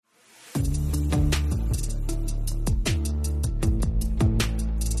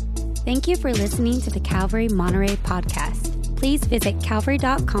Thank you for listening to the Calvary Monterey podcast. Please visit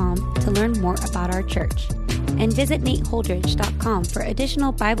calvary.com to learn more about our church. And visit nateholdridge.com for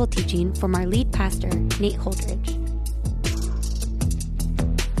additional Bible teaching from our lead pastor, Nate Holdridge.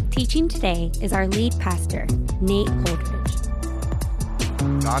 Teaching today is our lead pastor, Nate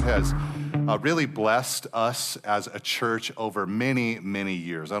Holdridge. God has really blessed us as a church over many, many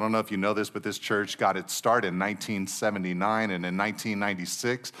years. I don't know if you know this, but this church got its start in 1979, and in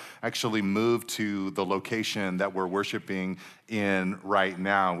 1996 actually moved to the location that we're worshiping in right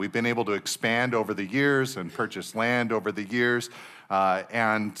now. We've been able to expand over the years and purchase land over the years.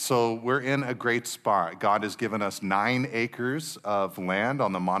 And so we're in a great spot. God has given us 9 acres of land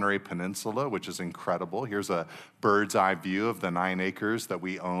on the Monterey Peninsula, which is incredible. Here's a bird's eye view of the 9 acres that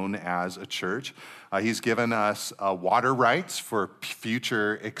we own as a church. He's given us water rights for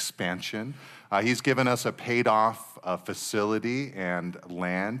future expansion. He's given us a paid-off facility and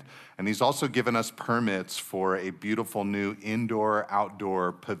land. And he's also given us permits for a beautiful new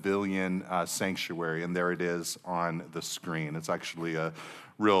indoor-outdoor pavilion sanctuary. And there it is on the screen. It's actually a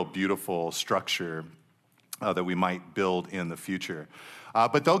real beautiful structure that we might build in the future.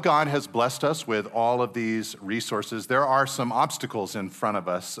 But though God has blessed us with all of these resources, there are some obstacles in front of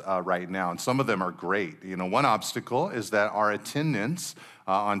us right now, and some of them are great. You know, one obstacle is that our attendance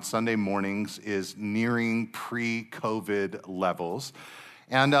on Sunday mornings is nearing pre-COVID levels.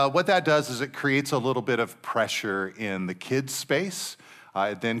 And what that does is it creates a little bit of pressure in the kids' space.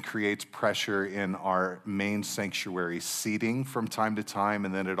 It then creates pressure in our main sanctuary seating from time to time,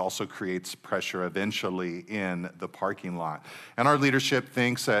 and then it also creates pressure eventually in the parking lot. And our leadership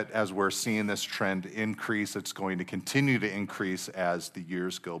thinks that as we're seeing this trend increase, it's going to continue to increase as the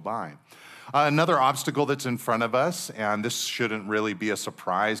years go by. Another obstacle that's in front of us, and this shouldn't really be a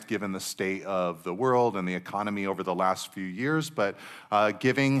surprise given the state of the world and the economy over the last few years, but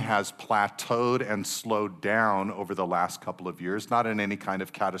giving has plateaued and slowed down over the last couple of years, not in any kind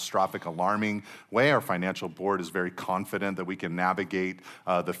of catastrophic, alarming way. Our financial board is very confident that we can navigate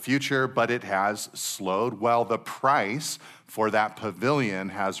the future, but it has slowed. Well, the price for that pavilion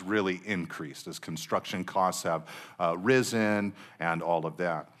has really increased as construction costs have risen and all of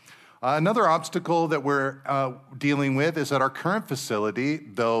that. Another obstacle that we're dealing with is that our current facility,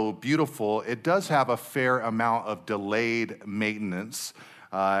 though beautiful, it does have a fair amount of delayed maintenance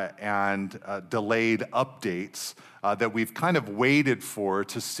and delayed updates that we've kind of waited for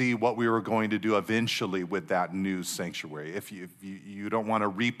to see what we were going to do eventually with that new sanctuary. If you don't want to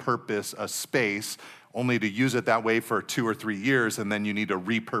repurpose a space only to use it that way for 2 or 3 years, and then you need to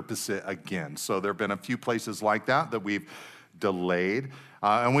repurpose it again. So there have been a few places like that we've delayed.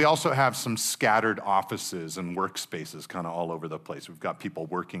 And we also have some scattered offices and workspaces kind of all over the place. We've got people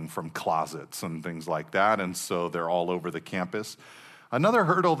working from closets and things like that, and so they're all over the campus. Another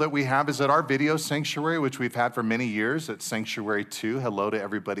hurdle that we have is at our video sanctuary, which we've had for many years at Sanctuary 2. Hello to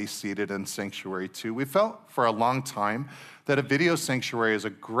everybody seated in Sanctuary 2. We felt for a long time that a video sanctuary is a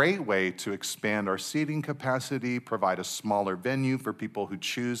great way to expand our seating capacity, provide a smaller venue for people who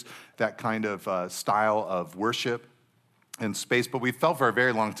choose that kind of style of worship and space, but we felt for a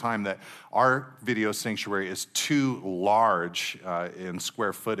very long time that our video sanctuary is too large in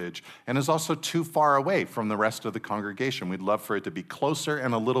square footage and is also too far away from the rest of the congregation. We'd love for it to be closer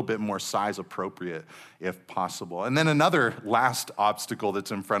and a little bit more size appropriate if possible. And then another last obstacle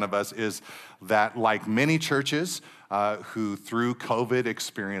that's in front of us is that, like many churches who through COVID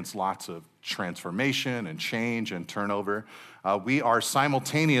experienced lots of transformation and change and turnover, we are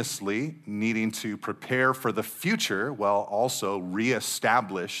simultaneously needing to prepare for the future while also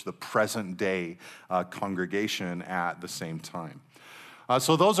reestablish the present day congregation at the same time.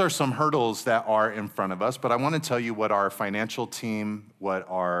 So those are some hurdles that are in front of us, but I want to tell you what our financial team, what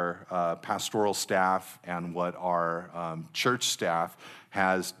our pastoral staff, and what our church staff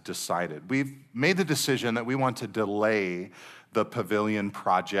has decided. We've made the decision that we want to delay the pavilion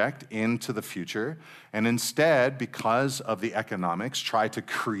project into the future, and instead, because of the economics, try to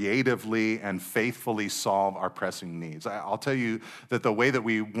creatively and faithfully solve our pressing needs. I'll tell you that the way that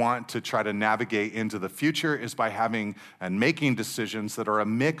we want to try to navigate into the future is by having and making decisions that are a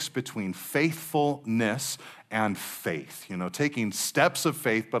mix between faithfulness and faith, taking steps of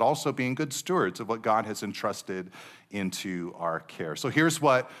faith, but also being good stewards of what God has entrusted into our care. So here's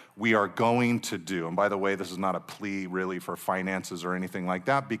what we are going to do. And by the way, this is not a plea really for finances or anything like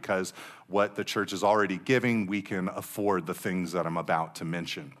that, because what the church is already giving, we can afford the things that I'm about to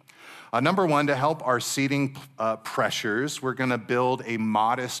mention. Number one, to help our seating pressures, we're going to build a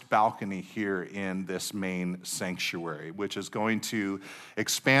modest balcony here in this main sanctuary, which is going to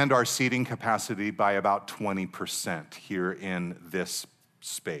expand our seating capacity by about 20% here in this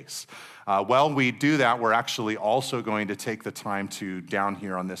space. While we do that, we're actually also going to take the time to, down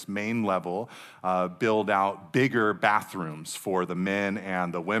here on this main level, build out bigger bathrooms for the men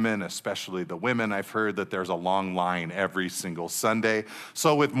and the women, especially the women. I've heard that there's a long line every single Sunday.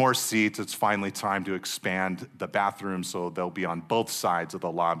 So with more seats, it's finally time to expand the bathrooms so they'll be on both sides of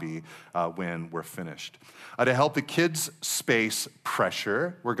the lobby when we're finished. To help the kids space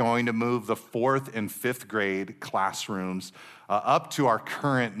pressure, we're going to move the 4th and 5th grade classrooms up to our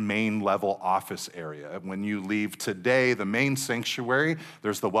current main level office area. When you leave today, the main sanctuary,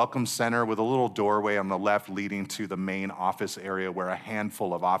 there's the welcome center with a little doorway on the left leading to the main office area where a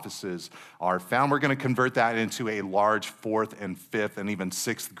handful of offices are found. We're going to convert that into a large 4th and 5th and even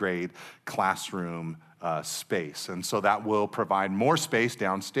 6th grade classroom space. And so that will provide more space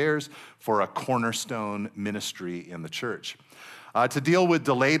downstairs for a cornerstone ministry in the church. To deal with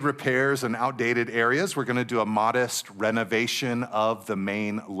delayed repairs and outdated areas, we're going to do a modest renovation of the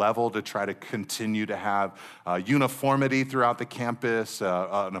main level to try to continue to have uniformity throughout the campus,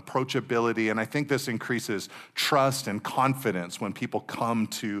 an approachability, and I think this increases trust and confidence when people come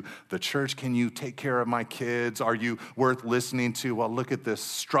to the church. Can you take care of my kids? Are you worth listening to? Well, look at this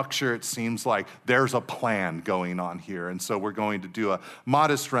structure. It seems like there's a plan going on here, and so we're going to do a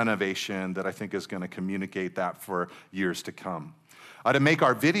modest renovation that I think is going to communicate that for years to come. To make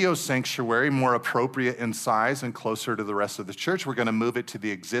our video sanctuary more appropriate in size and closer to the rest of the church, we're going to move it to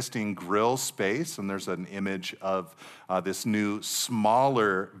the existing grill space, and there's an image of this new,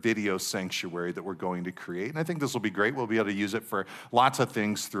 smaller video sanctuary that we're going to create, and I think this will be great. We'll be able to use it for lots of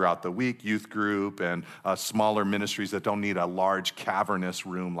things throughout the week, youth group and smaller ministries that don't need a large cavernous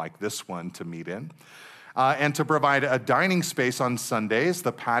room like this one to meet in. And to provide a dining space on Sundays,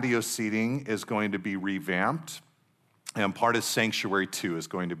 the patio seating is going to be revamped. And part of Sanctuary 2 is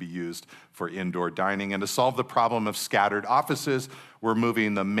going to be used for indoor dining. And to solve the problem of scattered offices, we're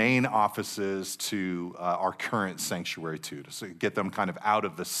moving the main offices to our current Sanctuary 2 to get them kind of out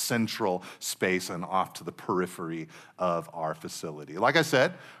of the central space and off to the periphery of our facility. Like I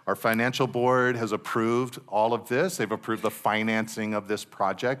said, our financial board has approved all of this. They've approved the financing of this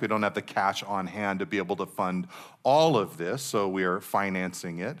project. We don't have the cash on hand to be able to fund all of this, so we are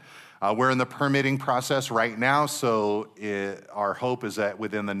financing it. We're in the permitting process right now, so our hope is that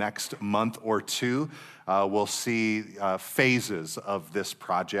within the next month or two, we'll see phases of this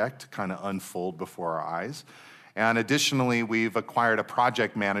project kind of unfold before our eyes. And additionally, we've acquired a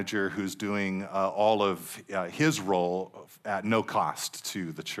project manager who's doing all of his role at no cost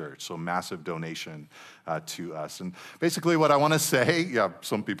to the church, so massive donation to us. And basically what I want to say,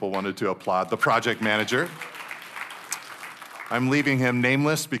 some people wanted to applaud the project manager. I'm leaving him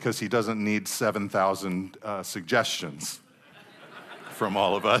nameless because he doesn't need 7,000 suggestions from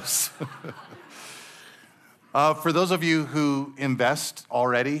all of us. For those of you who invest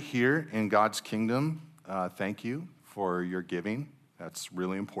already here in God's kingdom, thank you for your giving. That's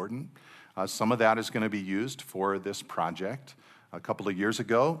really important. Some of that is going to be used for this project. A couple of years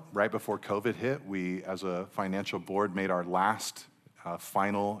ago, right before COVID hit, we, as a financial board, made our last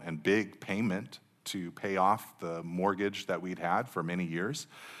final and big payment to pay off the mortgage that we'd had for many years.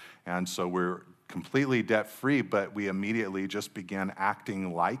 And so we're completely debt-free, but we immediately just began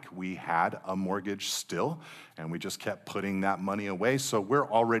acting like we had a mortgage still, and we just kept putting that money away. So we're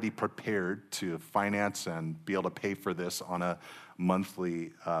already prepared to finance and be able to pay for this on a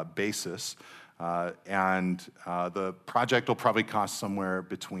monthly basis. The project will probably cost somewhere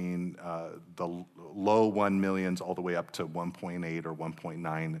between the low 1 millions all the way up to $1.8 or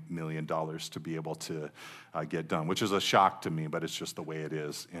 $1.9 million to be able to get done, which is a shock to me, but it's just the way it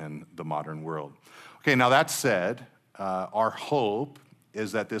is in the modern world. Okay, now that said, our hope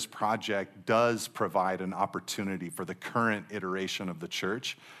is that this project does provide an opportunity for the current iteration of the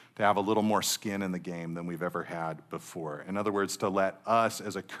church to have a little more skin in the game than we've ever had before. In other words, to let us,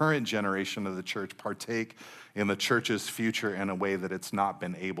 as a current generation of the church, partake in the church's future in a way that it's not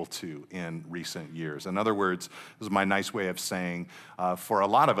been able to in recent years. In other words, this is my nice way of saying, for a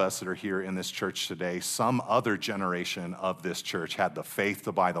lot of us that are here in this church today, some other generation of this church had the faith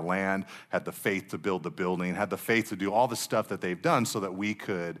to buy the land, had the faith to build the building, had the faith to do all the stuff that they've done so that we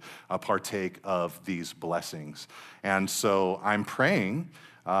could partake of these blessings. And so I'm praying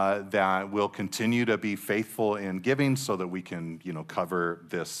that we'll continue to be faithful in giving so that we can, cover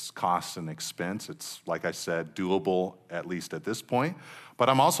this cost and expense. It's, like I said, doable, at least at this point. But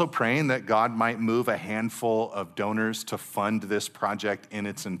I'm also praying that God might move a handful of donors to fund this project in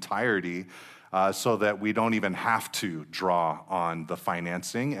its entirety so that we don't even have to draw on the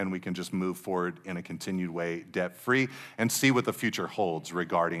financing and we can just move forward in a continued way debt-free and see what the future holds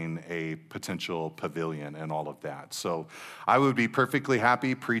regarding a potential pavilion and all of that. So I would be perfectly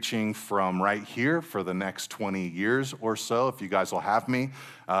happy preaching from right here for the next 20 years or so if you guys will have me,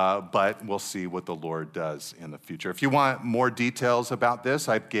 but we'll see what the Lord does in the future. If you want more details about this,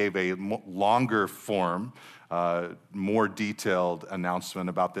 I gave a longer form, more detailed announcement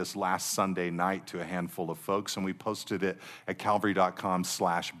about this last Sunday night to a handful of folks, and we posted it at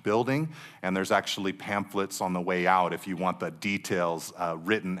calvary.com/building, and there's actually pamphlets on the way out. If you want the details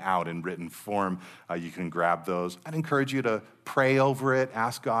written out in written form, you can grab those. I'd encourage you to pray over it,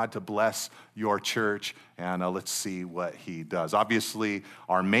 ask God to bless your church, and let's see what he does. Obviously,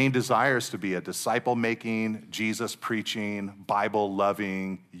 our main desire is to be a disciple-making, Jesus-preaching,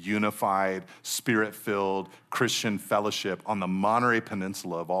 Bible-loving, unified, Spirit-filled Christian fellowship on the Monterey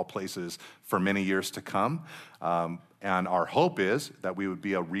Peninsula of all places for many years to come. And our hope is that we would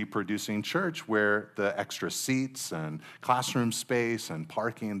be a reproducing church where the extra seats and classroom space and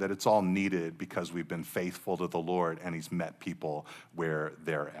parking, that it's all needed because we've been faithful to the Lord and he's met people where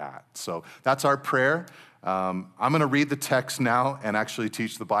they're at. So that's our prayer. I'm going to read the text now and actually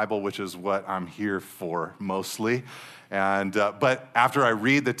teach the Bible, which is what I'm here for mostly. And but after I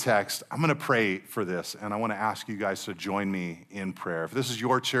read the text, I'm going to pray for this, and I want to ask you guys to join me in prayer. If this is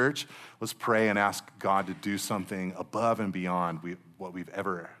your church, let's pray and ask God to do something above and beyond what we've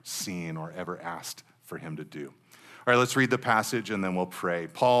ever seen or ever asked for him to do. All right, let's read the passage, and then we'll pray.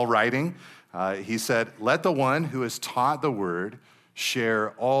 Paul writing, he said, "Let the one who is taught the word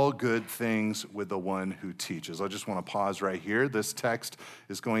share all good things with the one who teaches." I just want to pause right here. This text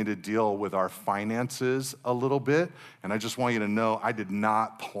is going to deal with our finances a little bit, and I just want you to know I did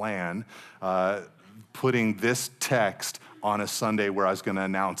not plan putting this text on a Sunday where I was going to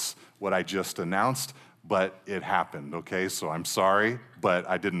announce what I just announced, but it happened, okay? So I'm sorry, but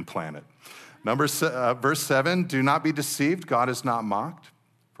I didn't plan it. Verse 7, "Do not be deceived, God is not mocked,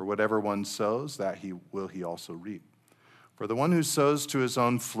 for whatever one sows, that he also reap. For the one who sows to his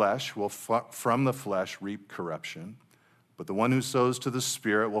own flesh will from the flesh reap corruption, but the one who sows to the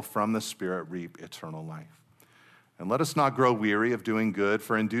Spirit will from the Spirit reap eternal life. And let us not grow weary of doing good,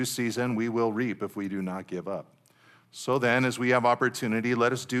 for in due season we will reap if we do not give up. So then, as we have opportunity,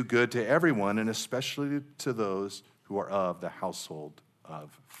 let us do good to everyone, and especially to those who are of the household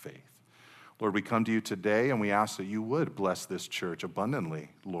of faith." Lord, we come to you today, and we ask that you would bless this church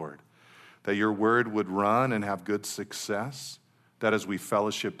abundantly, Lord, that your word would run and have good success, that as we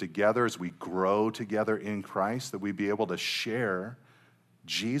fellowship together, as we grow together in Christ, that we be able to share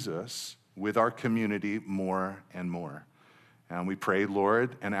Jesus with our community more and more. And we pray,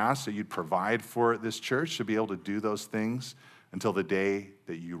 Lord, and ask that you'd provide for this church to be able to do those things until the day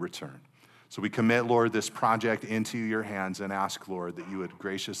that you return. So we commit, Lord, this project into your hands and ask, Lord, that you would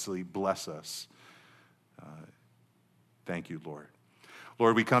graciously bless us. Thank you, Lord.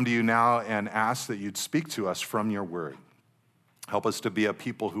 Lord, we come to you now and ask that you'd speak to us from your word. Help us to be a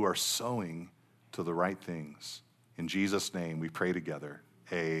people who are sowing to the right things. In Jesus' name, we pray together.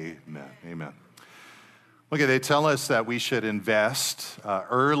 Amen. Amen. Okay, they tell us that we should invest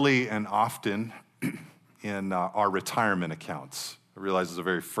early and often in our retirement accounts. I realize it's a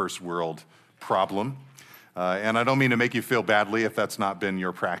very first world problem. And I don't mean to make you feel badly if that's not been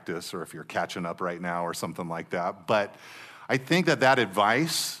your practice or if you're catching up right now or something like that. But I think that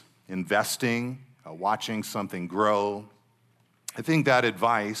advice, investing, watching something grow, I think that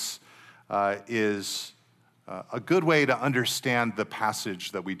advice is a good way to understand the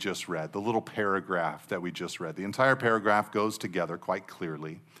passage that we just read, the little paragraph that we just read. The entire paragraph goes together quite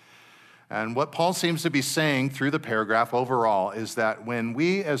clearly. And what Paul seems to be saying through the paragraph overall is that when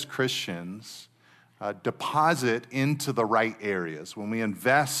we as Christians deposit into the right areas, when we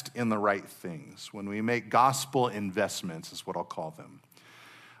invest in the right things, when we make gospel investments is what I'll call them,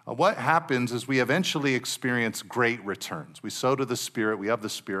 what happens is we eventually experience great returns. We sow to the Spirit, we of the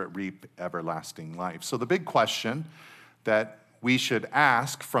Spirit reap everlasting life. So the big question that we should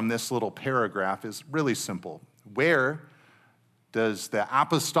ask from this little paragraph is really simple. Where does the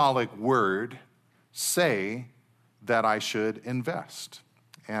apostolic word say that I should invest?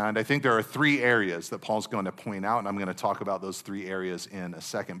 And I think there are three areas that Paul's going to point out, and I'm going to talk about those three areas in a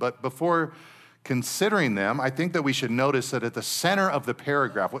second. But before considering them, I think that we should notice that at the center of the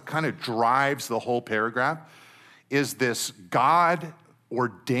paragraph, what kind of drives the whole paragraph is this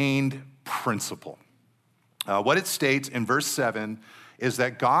God-ordained principle. What it states in verse 7 is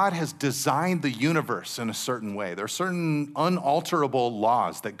that God has designed the universe in a certain way. There are certain unalterable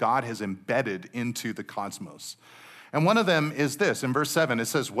laws that God has embedded into the cosmos. And one of them is this. In verse 7, it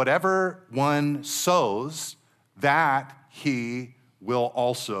says, whatever one sows, that he will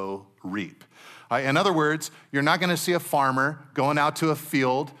also reap. In other words, you're not going to see a farmer going out to a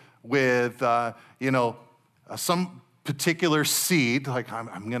field with, some particular seed, like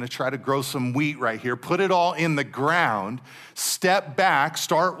I'm going to try to grow some wheat right here, put it all in the ground, step back,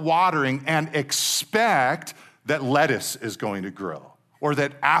 start watering, and expect that lettuce is going to grow or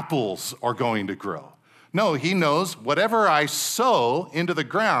that apples are going to grow. No, he knows whatever I sow into the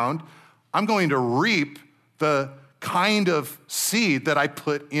ground, I'm going to reap the kind of seed that I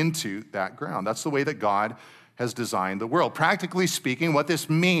put into that ground. That's the way that God has designed the world. Practically speaking, what this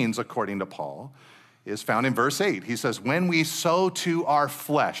means, according to Paul, is found in verse 8. He says, when we sow to our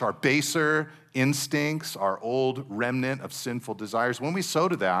flesh, our baser instincts, our old remnant of sinful desires, when we sow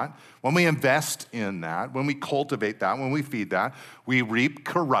to that, when we invest in that, when we cultivate that, when we feed that, we reap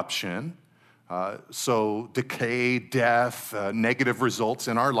corruption, so decay, death, negative results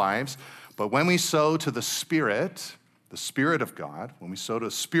in our lives. But when we sow to the Spirit of God, when we sow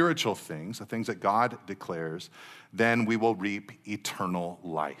to spiritual things, the things that God declares, then we will reap eternal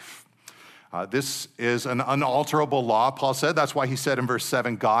life. This is an unalterable law, Paul said. That's why he said in verse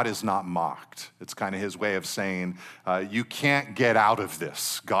 7, God is not mocked. It's kind of his way of saying, you can't get out of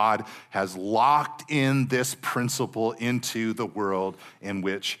this. God has locked in this principle into the world in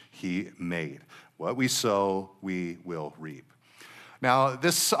which he made. What we sow, we will reap. Now,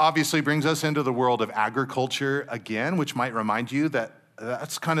 this obviously brings us into the world of agriculture again, which might remind you that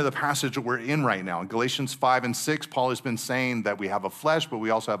that's kind of the passage that we're in right now. In Galatians 5 and 6, Paul has been saying that we have a flesh, but we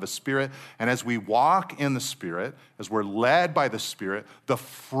also have a spirit. And as we walk in the Spirit, as we're led by the Spirit, the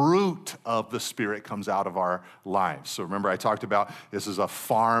fruit of the Spirit comes out of our lives. So remember, I talked about this is a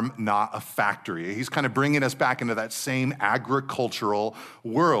farm, not a factory. He's kind of bringing us back into that same agricultural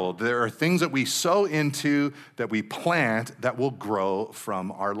world. There are things that we sow into, that we plant, that will grow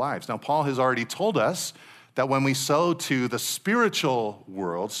from our lives. Now, Paul has already told us that when we sow to the spiritual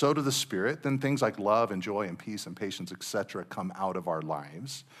world, sow to the Spirit, then things like love and joy and peace and patience, etc., come out of our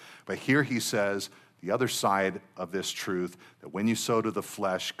lives. But here he says the other side of this truth, that when you sow to the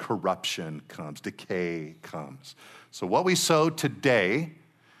flesh, corruption comes, decay comes. So what we sow today,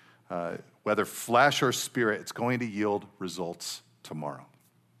 whether flesh or spirit, it's going to yield results tomorrow.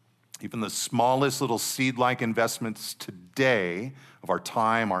 Even the smallest little seed-like investments today of our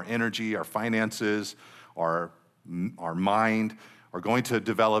time, our energy, our finances, our mind are going to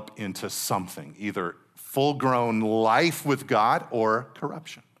develop into something, either full-grown life with God or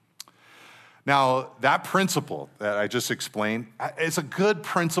corruption. Now, that principle that I just explained, it's a good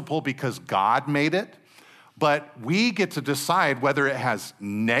principle because God made it, but we get to decide whether it has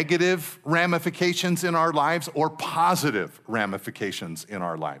negative ramifications in our lives or positive ramifications in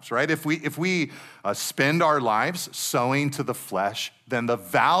our lives, right? If we spend our lives sowing to the flesh, then the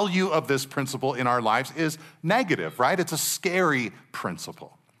value of this principle in our lives is negative, right? It's a scary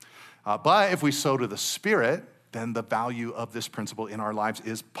principle. But if we sow to the Spirit, then the value of this principle in our lives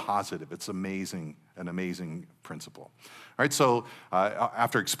is positive. It's amazing, an amazing principle. All right, so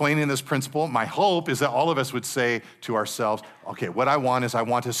after explaining this principle, my hope is that all of us would say to ourselves, okay, what I want is I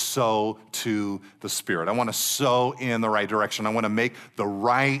want to sow to the Spirit. I want to sow in the right direction. I want to make the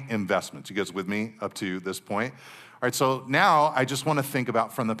right investments. You guys with me up to this point? All right, so now I just want to think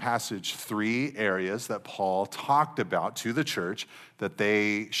about from the passage 3 areas that Paul talked about to the church that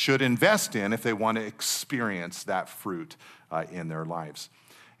they should invest in if they want to experience that fruit in their lives.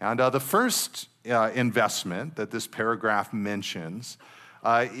 And the first investment that this paragraph mentions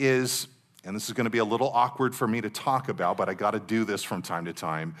is, and this is going to be a little awkward for me to talk about, but I got to do this from time to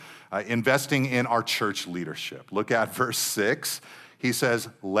time, investing in our church leadership. Look at verse 6. He says,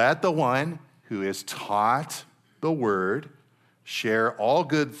 let the one who is taught the word share all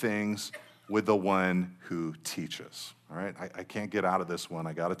good things with the one who teaches. All right, I can't get out of this one.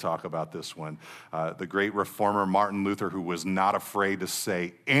 I got to talk about this one. The great reformer Martin Luther, who was not afraid to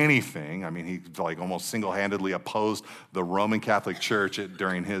say anything. I mean, he like almost single-handedly opposed the Roman Catholic Church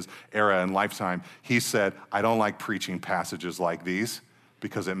during his era and lifetime. He said, I don't like preaching passages like these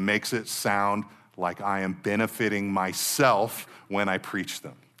because it makes it sound like I am benefiting myself when I preach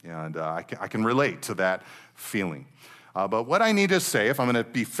them. And I can relate to that feeling. But what I need to say, if I'm going to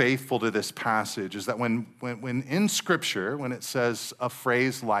be faithful to this passage, is that when in Scripture, when it says a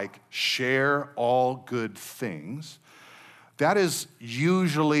phrase like share all good things, that is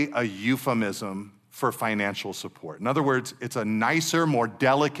usually a euphemism for financial support. In other words, it's a nicer, more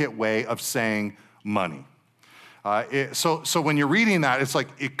delicate way of saying money. So when you're reading that, it's like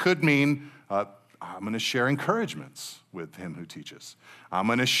it could mean I'm going to share encouragements with him who teaches. I'm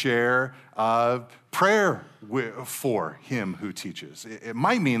going to share prayer for him who teaches. It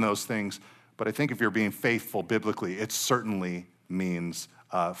might mean those things, but I think if you're being faithful biblically, it certainly means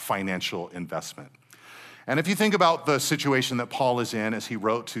financial investment. And if you think about the situation that Paul is in as he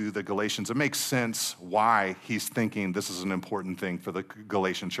wrote to the Galatians, it makes sense why he's thinking this is an important thing for the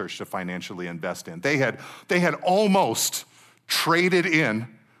Galatian church to financially invest in. They had almost traded in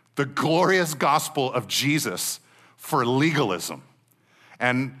the glorious gospel of Jesus for legalism.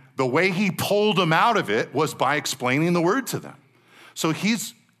 And the way he pulled them out of it was by explaining the word to them. So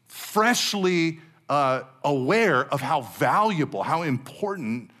he's freshly aware of how valuable, how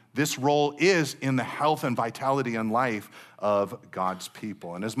important this role is in the health and vitality and life of God's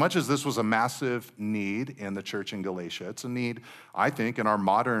people. And as much as this was a massive need in the church in Galatia, it's a need, I think, in our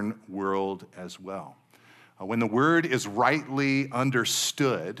modern world as well. When the word is rightly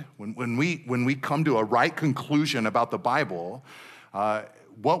understood, when we come to a right conclusion about the Bible,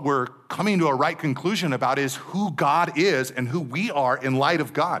 what we're coming to a right conclusion about is who God is and who we are in light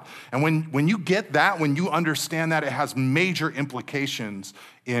of God. And when you get that, when you understand that, it has major implications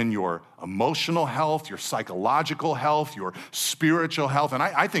in your emotional health, your psychological health, your spiritual health. And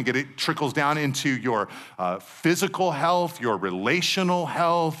I think it trickles down into your physical health, your relational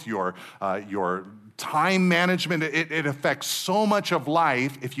health, your time management. It affects so much of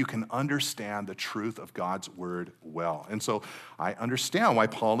life if you can understand the truth of God's word well. And so I understand why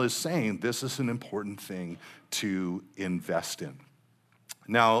Paul is saying this is an important thing to invest in.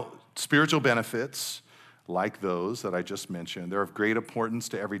 Now, spiritual benefits like those that I just mentioned, they're of great importance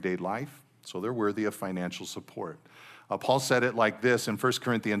to everyday life, so they're worthy of financial support. Paul said it like this in 1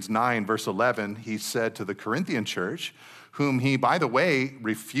 Corinthians 9, verse 11. He said to the Corinthian church, whom he, by the way,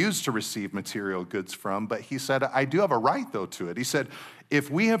 refused to receive material goods from, but he said, I do have a right, though, to it. He said,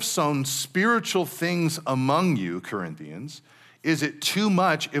 if we have sown spiritual things among you, Corinthians, is it too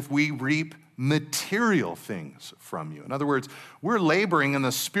much if we reap material things from you? In other words, we're laboring in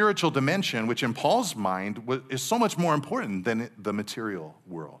the spiritual dimension, which in Paul's mind is so much more important than the material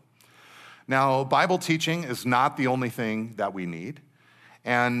world. Now, Bible teaching is not the only thing that we need.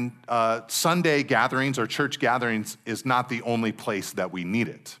 And Sunday gatherings or church gatherings is not the only place that we need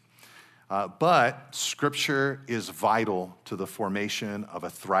it. But Scripture is vital to the formation of a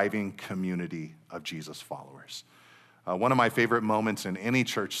thriving community of Jesus followers. One of my favorite moments in any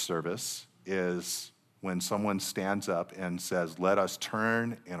church service is when someone stands up and says, let us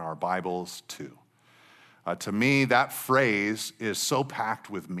turn in our Bibles to. To me, that phrase is so packed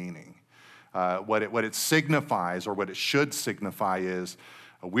with meaning. What it signifies, or what it should signify, is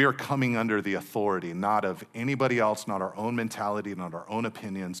we are coming under the authority, not of anybody else, not our own mentality, not our own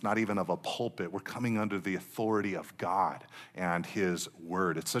opinions, not even of a pulpit. We're coming under the authority of God and his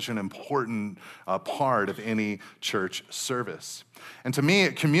word. It's such an important part of any church service. And to me,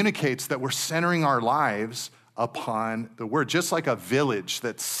 it communicates that we're centering our lives upon the word. Just like a village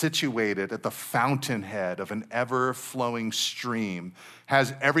that's situated at the fountainhead of an ever-flowing stream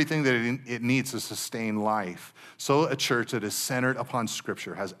has everything that it needs to sustain life, so a church that is centered upon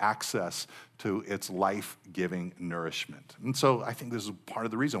Scripture has access to its life-giving nourishment. And so I think this is part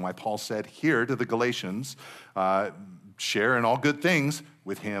of the reason why Paul said here to the Galatians, share in all good things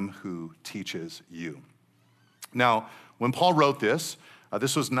with him who teaches you. Now, when Paul wrote this,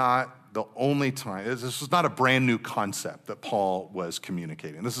 this was not the only time, this was not a brand new concept that Paul was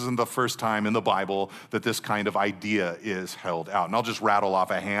communicating. This isn't the first time in the Bible that this kind of idea is held out. And I'll just rattle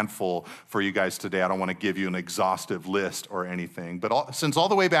off a handful for you guys today. I don't want to give you an exhaustive list or anything. But since all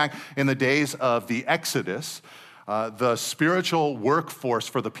the way back in the days of the Exodus, the spiritual workforce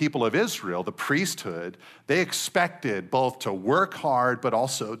for the people of Israel, the priesthood, they expected both to work hard but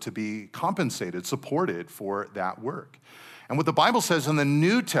also to be compensated, supported for that work. And what the Bible says in the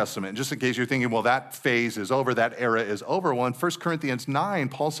New Testament, just in case you're thinking, well, that phase is over, that era is over. Well, in 1 Corinthians 9,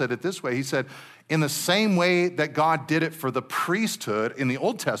 Paul said it this way. He said, in the same way that God did it for the priesthood in the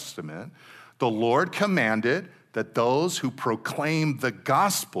Old Testament, the Lord commanded that those who proclaim the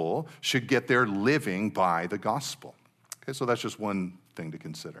gospel should get their living by the gospel. Okay, so that's just one thing to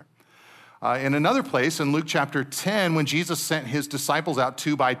consider. In another place, in Luke chapter 10, when Jesus sent his disciples out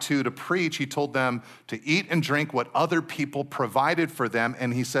 2 by 2 to preach, he told them to eat and drink what other people provided for them.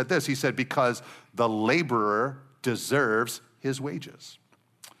 And he said this, he said, because the laborer deserves his wages.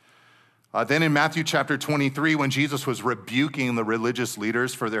 Then in Matthew chapter 23, when Jesus was rebuking the religious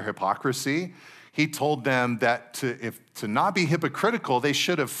leaders for their hypocrisy, he told them that to not be hypocritical, they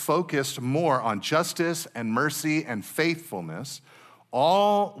should have focused more on justice and mercy and faithfulness,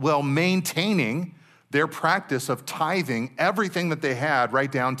 all while maintaining their practice of tithing everything that they had,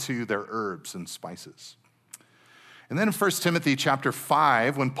 right down to their herbs and spices. And then in 1 Timothy chapter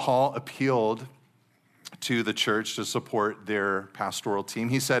 5, when Paul appealed to the church to support their pastoral team,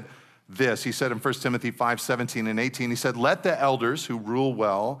 he said this. He said in 1 Timothy 5:17 and 18, he said, "Let the elders who rule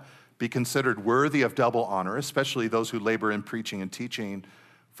well be considered worthy of double honor, especially those who labor in preaching and teaching.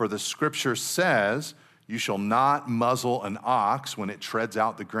 For the scripture says, you shall not muzzle an ox when it treads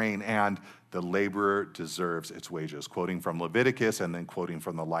out the grain, and the laborer deserves its wages." Quoting from Leviticus and then quoting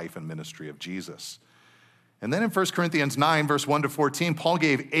from the life and ministry of Jesus. And then in 1 Corinthians 9, verse 1 to 14, Paul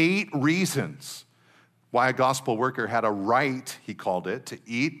gave 8 reasons why a gospel worker had a right, he called it, to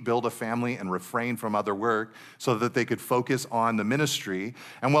eat, build a family, and refrain from other work so that they could focus on the ministry.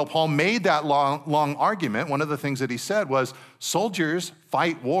 And while Paul made that long argument, one of the things that he said was, soldiers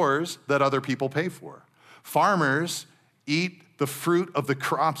fight wars that other people pay for. Farmers eat the fruit of the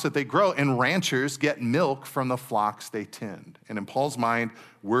crops that they grow, and ranchers get milk from the flocks they tend. And in Paul's mind,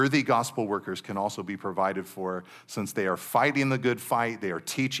 worthy gospel workers can also be provided for, since they are fighting the good fight, they are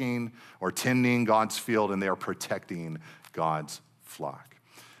teaching or tending God's field, and they are protecting God's flock.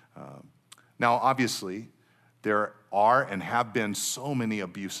 Now, obviously, there are and have been so many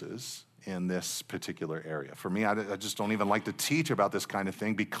abuses in this particular area. For me, I just don't even like to teach about this kind of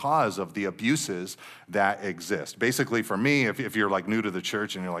thing because of the abuses that exist. Basically, for me, if you're like new to the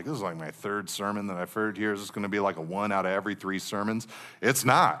church and you're like, this is like my 3rd sermon that I've heard here, is this going to be like a 1 out of every 3 sermons? It's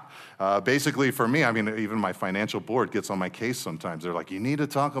not. Basically, for me, I mean, even my financial board gets on my case sometimes. They're like, you need to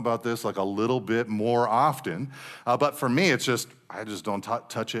talk about this like a little bit more often. But for me, it's just, I just don't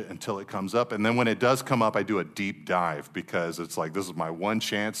touch it until it comes up. And then when it does come up, I do a deep dive, because it's like, this is my one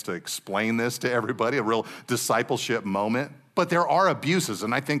chance to explain this to everybody, a real discipleship moment. But there are abuses,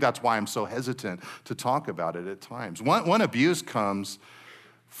 and I think that's why I'm so hesitant to talk about it at times. One abuse comes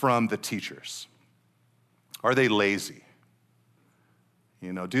from the teachers. Are they lazy?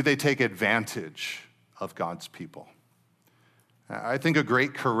 You know, do they take advantage of God's people? I think a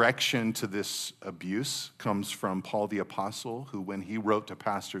great correction to this abuse comes from Paul the Apostle, who, when he wrote to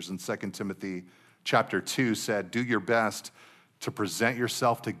pastors in 2 Timothy chapter 2, said, "Do your best to present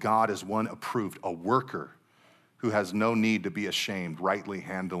yourself to God as one approved, a worker who has no need to be ashamed, rightly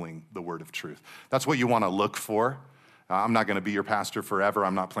handling the word of truth." That's what you want to look for. I'm not going to be your pastor forever.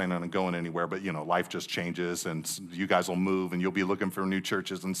 I'm not planning on going anywhere, but you know, life just changes, and you guys will move, and you'll be looking for new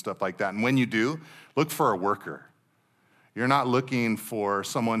churches and stuff like that. And when you do, look for a worker. You're not looking for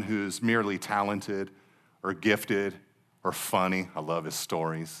someone who's merely talented or gifted or funny. I love his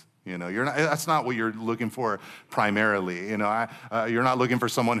stories. You know, that's not what you're looking for primarily. You know, you're not looking for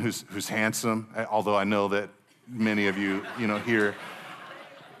someone who's handsome, although I know that many of you, here,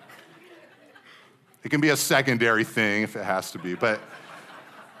 it can be a secondary thing if it has to be. But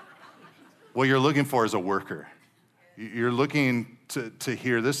what you're looking for is a worker. You're looking to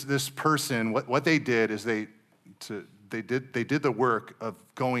hear this person. What they did is they did the work of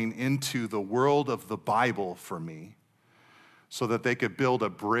going into the world of the Bible for me, so that they could build a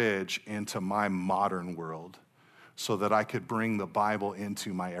bridge into my modern world, so that I could bring the Bible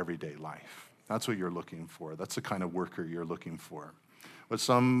into my everyday life. That's what you're looking for. That's the kind of worker you're looking for. But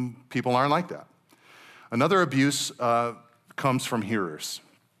some people aren't like that. Another abuse comes from hearers.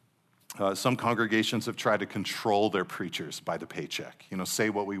 Some congregations have tried to control their preachers by the paycheck. Say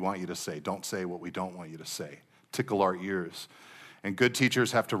what we want you to say. Don't say what we don't want you to say. Tickle our ears. And good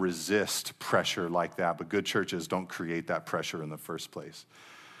teachers have to resist pressure like that, but good churches don't create that pressure in the first place.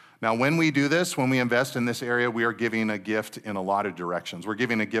 Now, when we do this, when we invest in this area, we are giving a gift in a lot of directions. We're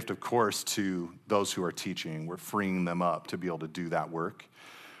giving a gift, of course, to those who are teaching. We're freeing them up to be able to do that work.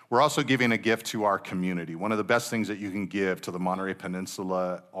 We're also giving a gift to our community. One of the best things that you can give to the Monterey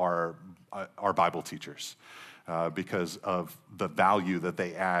Peninsula are Bible teachers. Because of the value that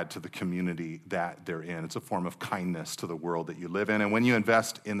they add to the community that they're in. It's a form of kindness to the world that you live in. And when you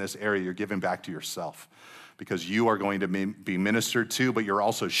invest in this area, you're giving back to yourself, because you are going to be ministered to, but you're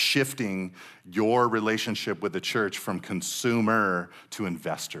also shifting your relationship with the church from consumer to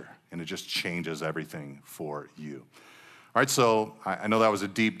investor. And it just changes everything for you. All right, so I know that was a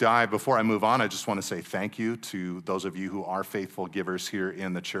deep dive. Before I move on, I just want to say thank you to those of you who are faithful givers here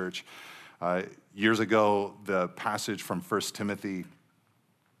in the church. Years ago, the passage from 1 Timothy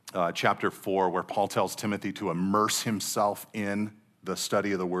chapter 4, where Paul tells Timothy to immerse himself in the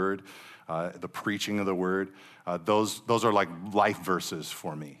study of the word, the preaching of the word, those are like life verses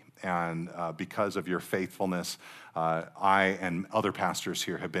for me. And because of your faithfulness, I and other pastors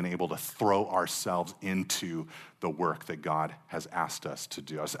here have been able to throw ourselves into the work that God has asked us to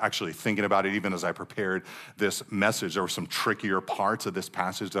do. I was actually thinking about it even as I prepared this message. There were some trickier parts of this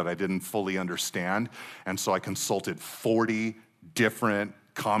passage that I didn't fully understand. And so I consulted 40 different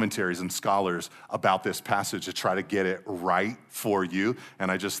commentaries and scholars about this passage to try to get it right for you. And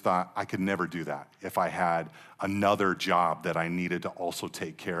I just thought I could never do that if I had another job that I needed to also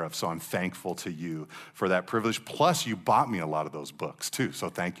take care of. So I'm thankful to you for that privilege. Plus, you bought me a lot of those books too. So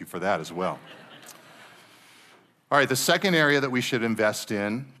thank you for that as well. All right, the second area that we should invest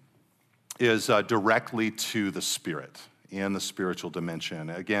in is directly to the Spirit, in the spiritual dimension.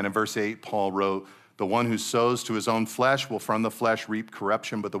 Again, in verse 8, Paul wrote, "The one who sows to his own flesh will from the flesh reap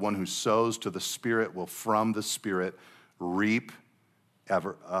corruption, but the one who sows to the Spirit will from the Spirit reap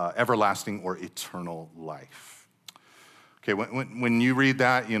everlasting or eternal life." Okay, when you read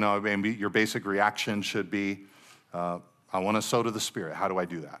that, you know, your basic reaction should be, I want to sow to the Spirit. How do I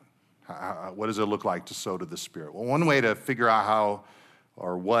do that? What does it look like to sow to the Spirit? Well, one way to figure out how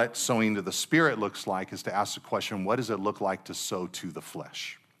or what sowing to the Spirit looks like is to ask the question, what does it look like to sow to the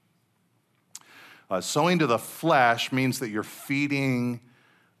flesh? Sowing to the flesh means that you're feeding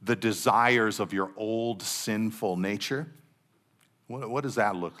the desires of your old sinful nature. What does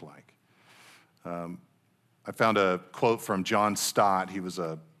that look like? I found a quote from John Stott. He was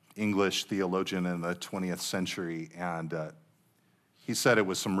an English theologian in the 20th century, and he said it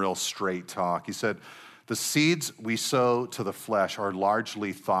was some real straight talk. He said, "The seeds we sow to the flesh are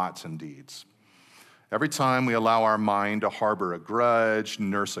largely thoughts and deeds. Every time we allow our mind to harbor a grudge,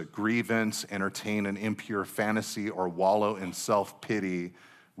 nurse a grievance, entertain an impure fantasy, or wallow in self-pity,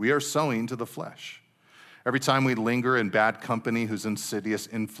 we are sowing to the flesh. Every time we linger in bad company whose insidious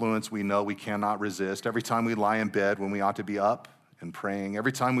influence we know we cannot resist, every time we lie in bed when we ought to be up and praying,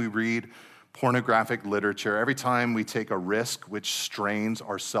 every time we read pornographic literature, every time we take a risk which strains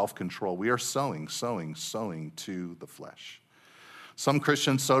our self-control, we are sowing to the flesh. Some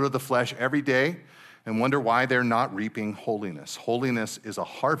Christians sow to the flesh every day and wonder why they're not reaping holiness. Holiness is a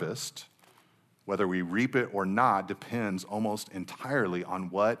harvest. Whether we reap it or not depends almost entirely on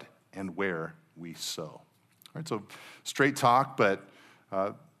what and where we sow." All right, so straight talk, but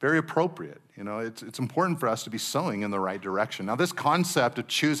very appropriate. You know, it's important for us to be sowing in the right direction. Now, this concept of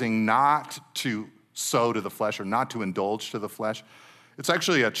choosing not to sow to the flesh or not to indulge to the flesh, it's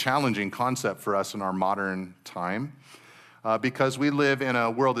actually a challenging concept for us in our modern time. Because we live in a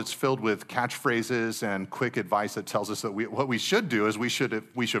world that's filled with catchphrases and quick advice that tells us that what we should do is we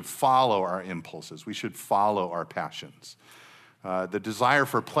should follow our impulses. We should follow our passions. The desire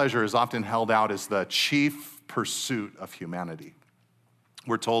for pleasure is often held out as the chief pursuit of humanity.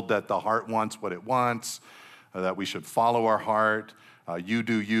 We're told that the heart wants what it wants, that we should follow our heart. You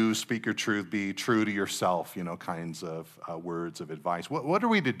do you, speak your truth, be true to yourself, you know, kinds of words of advice. What are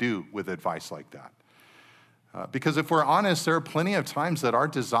we to do with advice like that? Because if we're honest, there are plenty of times that our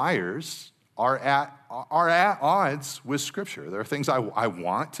desires are at odds with Scripture. There are things I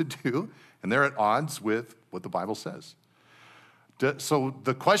want to do, and they're at odds with what the Bible says. So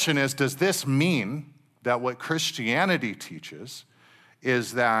the question is, does this mean that what Christianity teaches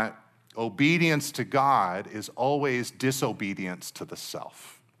is that obedience to God is always disobedience to the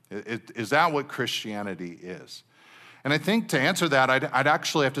self? Is that what Christianity is? And I think to answer that, I'd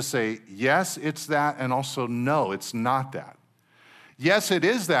actually have to say, yes, it's that, and also no, it's not that. Yes, it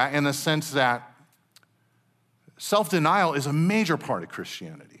is that in the sense that self-denial is a major part of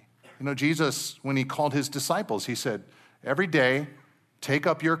Christianity. You know, Jesus, when he called his disciples, he said, every day, take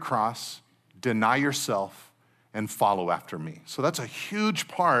up your cross, deny yourself, and follow after me. So that's a huge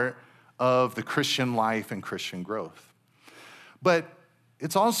part of the Christian life and Christian growth. But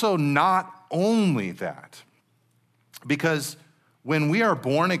it's also not only that. Because when we are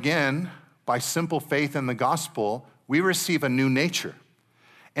born again by simple faith in the gospel, we receive a new nature.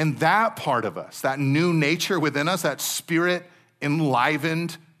 And that part of us, that new nature within us, that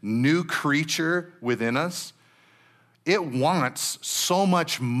spirit-enlivened new creature within us, it wants so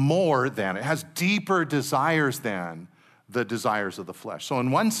much more than, it has deeper desires than the desires of the flesh. So in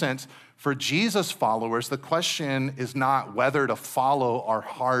one sense, for Jesus followers, the question is not whether to follow our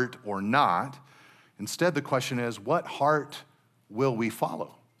heart or not. Instead, the question is, what heart will we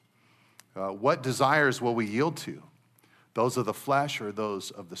follow? What desires will we yield to? Those of the flesh or those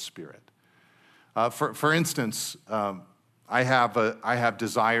of the Spirit? For instance, I have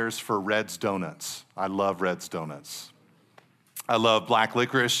desires for Red's Donuts. I love Red's Donuts. I love black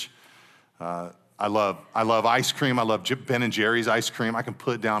licorice. I love ice cream. I love Ben & Jerry's ice cream. I can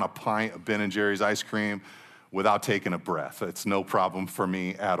put down a pint of Ben & Jerry's ice cream without taking a breath. It's no problem for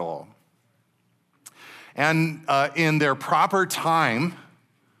me at all. And in their proper time,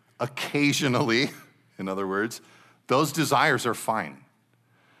 occasionally, in other words, those desires are fine.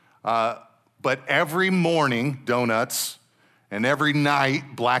 But every morning, donuts, and every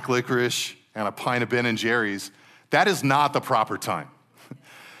night, black licorice and a pint of Ben & Jerry's, that is not the proper time.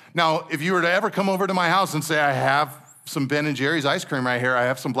 Now, if you were to ever come over to my house and say, I have some Ben & Jerry's ice cream right here, I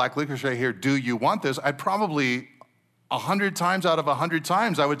have some black licorice right here, do you want this? I'd probably 100 times out of 100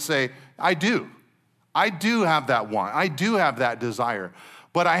 times, I would say, I do. I do have that want. I do have that desire.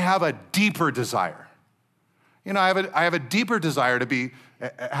 But I have a deeper desire. You know, I have a deeper desire to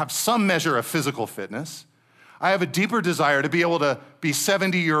have some measure of physical fitness. I have a deeper desire to be able to be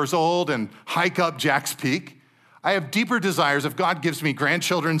 70 years old and hike up Jack's Peak. I have deeper desires, if God gives me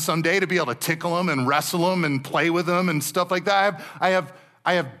grandchildren someday, to be able to tickle them and wrestle them and play with them and stuff like that. I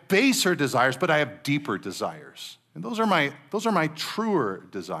have baser desires, but I have deeper desires. And those are my truer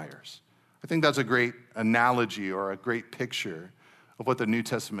desires. I think that's a great analogy or a great picture of what the New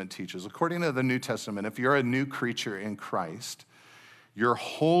Testament teaches. According to the New Testament, if you're a new creature in Christ, your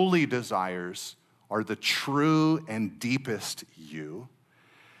holy desires are the true and deepest you.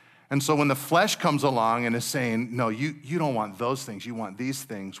 And so when the flesh comes along and is saying, no, you don't want those things, you want these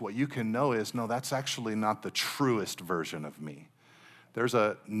things, what you can know is, no, that's actually not the truest version of me. There's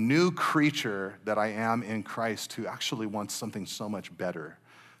a new creature that I am in Christ who actually wants something so much better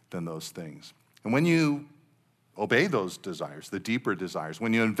than those things. And when you obey those desires, the deeper desires,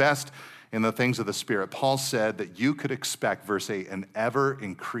 when you invest in the things of the Spirit, Paul said that you could expect, verse 8, an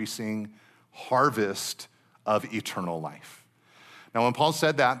ever-increasing harvest of eternal life. Now, when Paul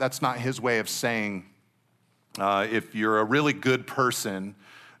said that, that's not his way of saying if you're a really good person,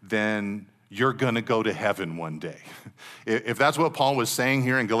 then you're going to go to heaven one day. If that's what Paul was saying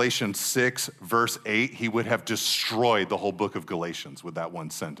here in Galatians 6, verse 8, he would have destroyed the whole book of Galatians with that one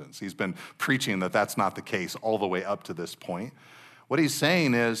sentence. He's been preaching that that's not the case all the way up to this point. What he's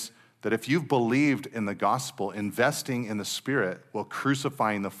saying is that if you've believed in the gospel, investing in the Spirit while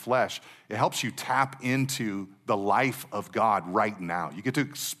crucifying the flesh, it helps you tap into the life of God right now. You get to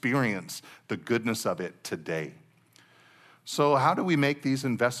experience the goodness of it today. So how do we make these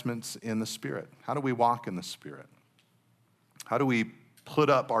investments in the Spirit? How do we walk in the Spirit? How do we put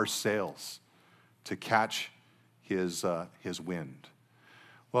up our sails to catch his wind?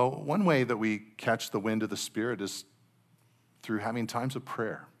 Well, one way that we catch the wind of the Spirit is through having times of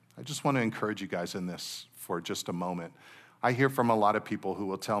prayer. I just want to encourage you guys in this for just a moment. I hear from a lot of people who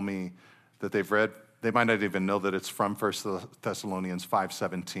will tell me that they've read, they might not even know that it's from 1 Thessalonians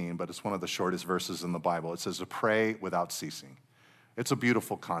 5:17, but it's one of the shortest verses in the Bible. It says to pray without ceasing. It's a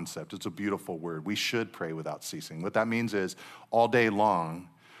beautiful concept. It's a beautiful word. We should pray without ceasing. What that means is all day long,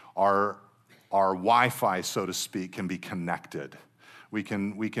 our Wi-Fi, so to speak, can be connected. We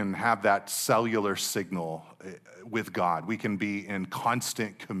can have that cellular signal with God. We can be in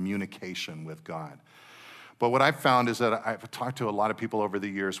constant communication with God. But what I've found is that I've talked to a lot of people over the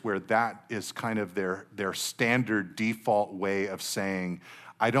years where that is kind of their standard default way of saying,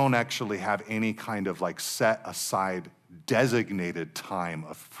 I don't actually have any kind of like set aside designated time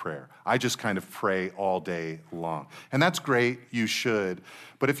of prayer. I just kind of pray all day long. And that's great, you should.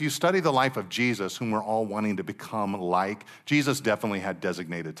 But if you study the life of Jesus, whom we're all wanting to become like, Jesus definitely had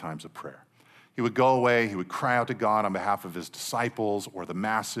designated times of prayer. He would go away, he would cry out to God on behalf of his disciples or the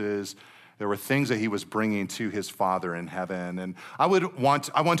masses. There were things that he was bringing to his Father in heaven. And I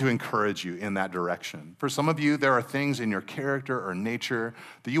want to encourage you in that direction. For some of you, there are things in your character or nature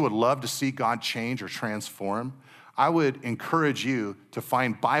that you would love to see God change or transform. I would encourage you to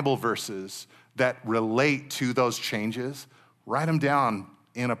find Bible verses that relate to those changes. Write them down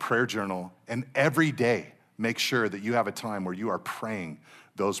in a prayer journal, and every day make sure that you have a time where you are praying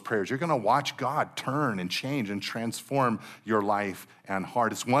those prayers. You're going to watch God turn and change and transform your life and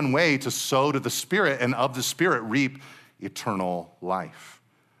heart. It's one way to sow to the Spirit, and of the Spirit reap eternal life.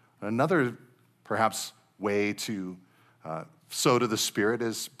 Another, perhaps, way to sow to the Spirit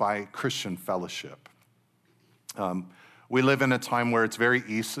is by Christian fellowship. We live in a time where it's very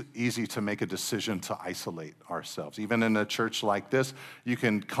easy to make a decision to isolate ourselves. Even in a church like this, you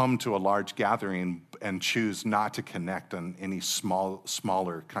can come to a large gathering and choose not to connect on any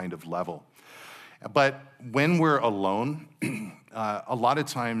smaller kind of level. But when we're alone, a lot of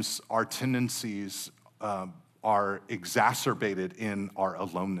times our tendencies are exacerbated in our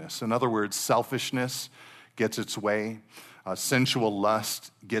aloneness. In other words, selfishness gets its way. sensual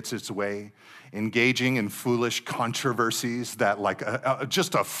lust gets its way, engaging in foolish controversies that like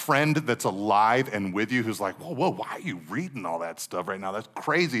just a friend that's alive and with you who's like, whoa, why are you reading all that stuff right now? That's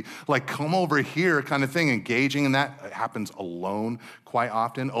crazy. Like, come over here kind of thing. Engaging in that happens alone quite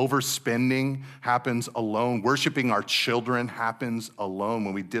often. Overspending happens alone. Worshiping our children happens alone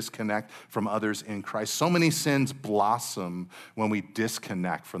when we disconnect from others in Christ. So many sins blossom when we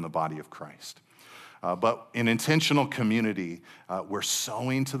disconnect from the body of Christ. But in intentional community, we're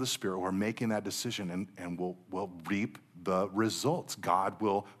sowing to the Spirit. We're making that decision, and we'll reap the results. God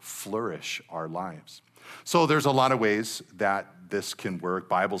will flourish our lives. So there's a lot of ways that this can work: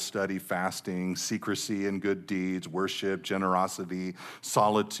 Bible study, fasting, secrecy and good deeds, worship, generosity,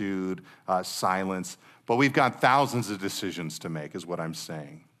 solitude, silence. But we've got thousands of decisions to make, is what I'm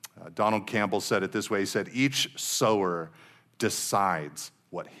saying. Donald Campbell said it this way. He said, each sower decides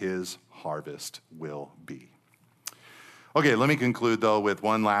what his harvest will be. Okay, let me conclude, though, with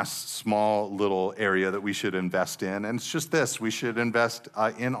one last small little area that we should invest in, and it's just this. We should invest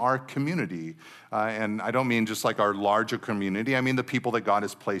in our community, and I don't mean just like our larger community. I mean the people that God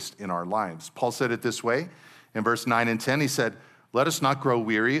has placed in our lives. Paul said it this way in verse 9 and 10. He said, let us not grow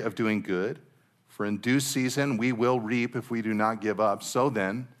weary of doing good, for in due season we will reap if we do not give up. So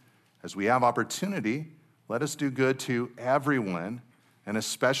then, as we have opportunity, let us do good to everyone, and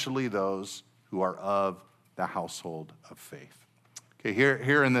especially those who are of the household of faith. Okay,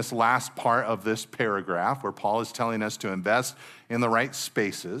 here in this last part of this paragraph where Paul is telling us to invest in the right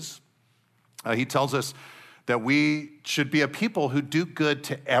spaces, he tells us that we should be a people who do good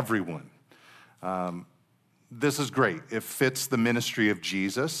to everyone. This is great. It fits the ministry of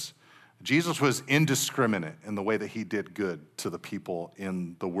Jesus. Jesus was indiscriminate in the way that he did good to the people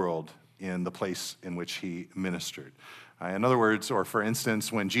in the world, in the place in which he ministered. In other words, or for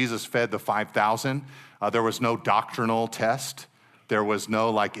instance, when Jesus fed the 5,000, there was no doctrinal test. There was no,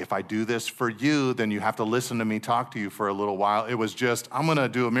 like, if I do this for you, then you have to listen to me talk to you for a little while. It was just, I'm going to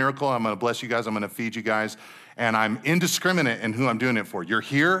do a miracle. I'm going to bless you guys. I'm going to feed you guys. And I'm indiscriminate in who I'm doing it for. You're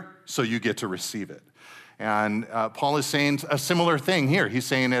here, so you get to receive it. And Paul is saying a similar thing here. He's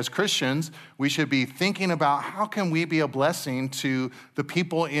saying as Christians, we should be thinking about how can we be a blessing to the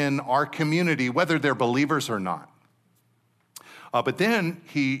people in our community, whether they're believers or not. But then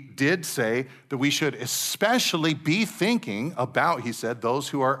he did say that we should especially be thinking about, he said, those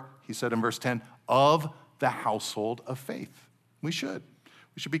who are, he said in verse 10, of the household of faith. We should.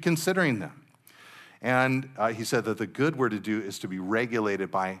 We should be considering them. And he said that the good we're to do is to be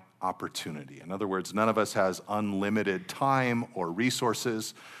regulated by opportunity. In other words, none of us has unlimited time or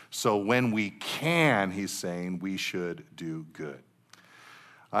resources. So when we can, he's saying, we should do good.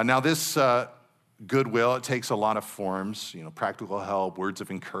 Now this goodwill, it takes a lot of forms, practical help, words of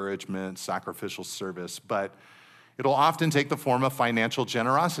encouragement, sacrificial service, but it'll often take the form of financial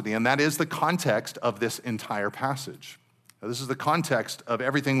generosity, and that is the context of this entire passage. Now, this is the context of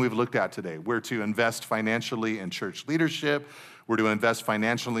everything we've looked at today. We're to invest financially in church leadership, we're to invest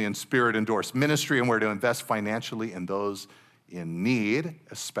financially in Spirit-endorsed ministry, and we're to invest financially in those in need,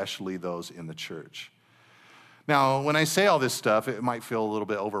 especially those in the church. Now, when I say all this stuff, it might feel a little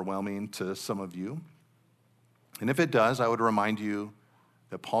bit overwhelming to some of you. And if it does, I would remind you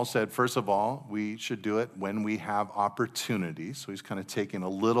that Paul said, first of all, we should do it when we have opportunities. So he's kind of taking a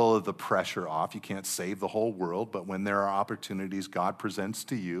little of the pressure off. You can't save the whole world, but when there are opportunities God presents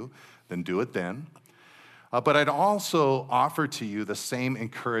to you, then do it then. But I'd also offer to you the same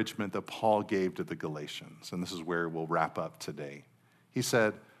encouragement that Paul gave to the Galatians. And this is where we'll wrap up today. He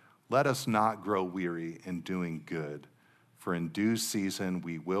said, let us not grow weary in doing good, for in due season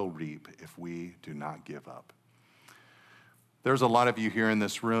we will reap if we do not give up. There's a lot of you here in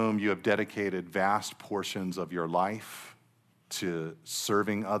this room. You have dedicated vast portions of your life to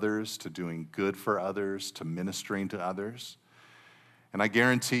serving others, to doing good for others, to ministering to others. And I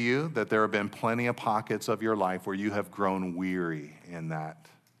guarantee you that there have been plenty of pockets of your life where you have grown weary in that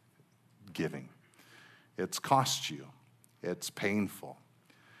giving. It's cost you. It's painful.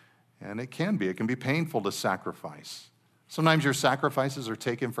 And it can be painful to sacrifice. Sometimes your sacrifices are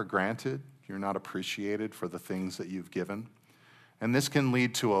taken for granted. You're not appreciated for the things that you've given. And this can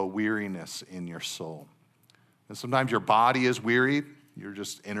lead to a weariness in your soul. And sometimes your body is weary. Your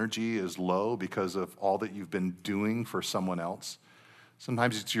just energy is low because of all that you've been doing for someone else.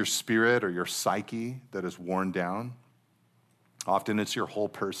 Sometimes it's your spirit or your psyche that is worn down. Often it's your whole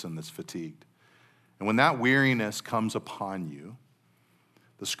person that's fatigued. And when that weariness comes upon you,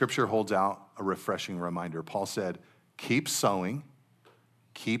 the scripture holds out a refreshing reminder. Paul said, keep sowing,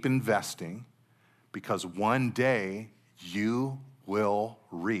 keep investing, because one day you will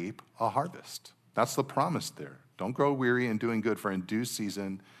reap a harvest. That's the promise there. Don't grow weary in doing good, for in due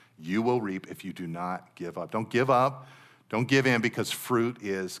season you will reap if you do not give up. Don't give up. Don't give in, because fruit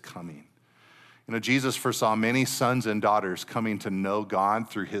is coming. You know, Jesus foresaw many sons and daughters coming to know God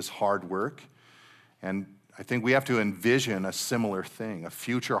through his hard work. And I think we have to envision a similar thing, a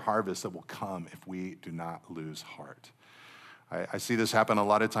future harvest that will come if we do not lose heart. I see this happen a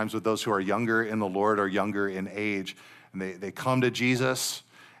lot of times with those who are younger in the Lord or younger in age. And they come to Jesus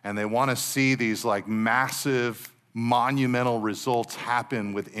and they want to see these like massive, monumental results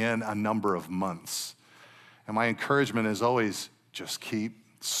happen within a number of months. And my encouragement is always just keep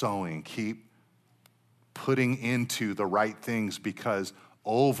sowing, keep putting into the right things, because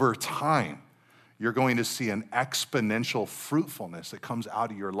over time, you're going to see an exponential fruitfulness that comes out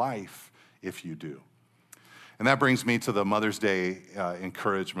of your life if you do. And that brings me to the Mother's Day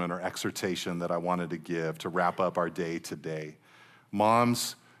encouragement or exhortation that I wanted to give to wrap up our day today.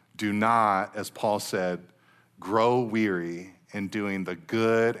 Moms, do not, as Paul said, grow weary in doing the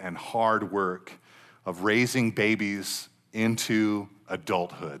good and hard work of raising babies into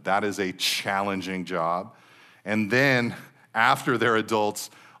adulthood. That is a challenging job. And then after they're adults,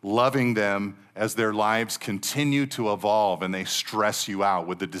 loving them as their lives continue to evolve and they stress you out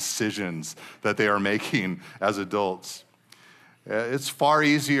with the decisions that they are making as adults. It's far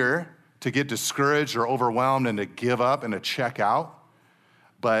easier to get discouraged or overwhelmed and to give up and to check out,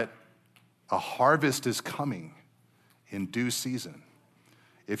 but a harvest is coming in due season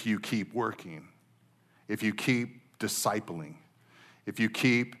if you keep working, if you keep discipling, if you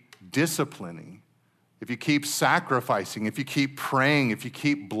keep disciplining, if you keep sacrificing, if you keep praying, if you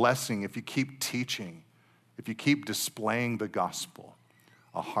keep blessing, if you keep teaching, if you keep displaying the gospel,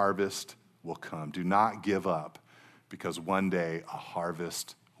 a harvest will come. Do not give up, because one day a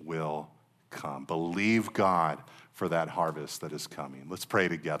harvest will come. Believe God for that harvest that is coming. Let's pray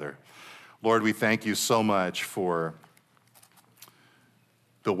together. Lord, we thank you so much for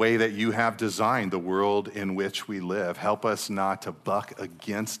the way that you have designed the world in which we live. Help us not to buck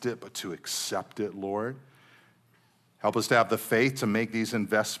against it, but to accept it, Lord. Help us to have the faith to make these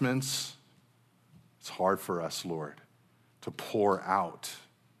investments. It's hard for us, Lord, to pour out.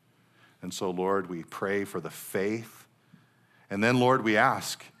 And so, Lord, we pray for the faith. And then, Lord, we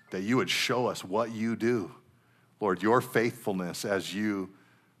ask that you would show us what you do. Lord, your faithfulness as you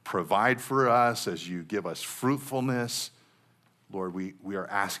provide for us, as you give us fruitfulness. Lord, we are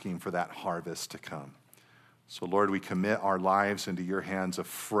asking for that harvest to come. So, Lord, we commit our lives into your hands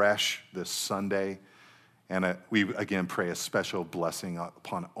afresh this Sunday. And we, again, pray a special blessing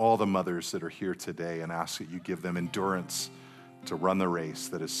upon all the mothers that are here today and ask that you give them endurance to run the race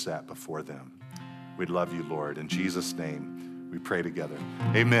that is set before them. We love you, Lord. In Jesus' name, we pray together.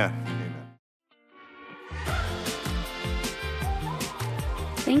 Amen. Amen.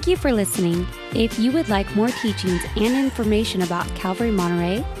 Thank you for listening. If you would like more teachings and information about Calvary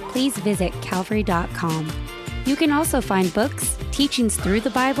Monterey, please visit calvary.com. You can also find books, teachings through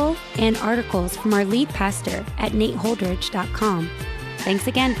the Bible, and articles from our lead pastor at nateholdridge.com. Thanks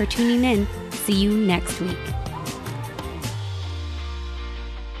again for tuning in. See you next week.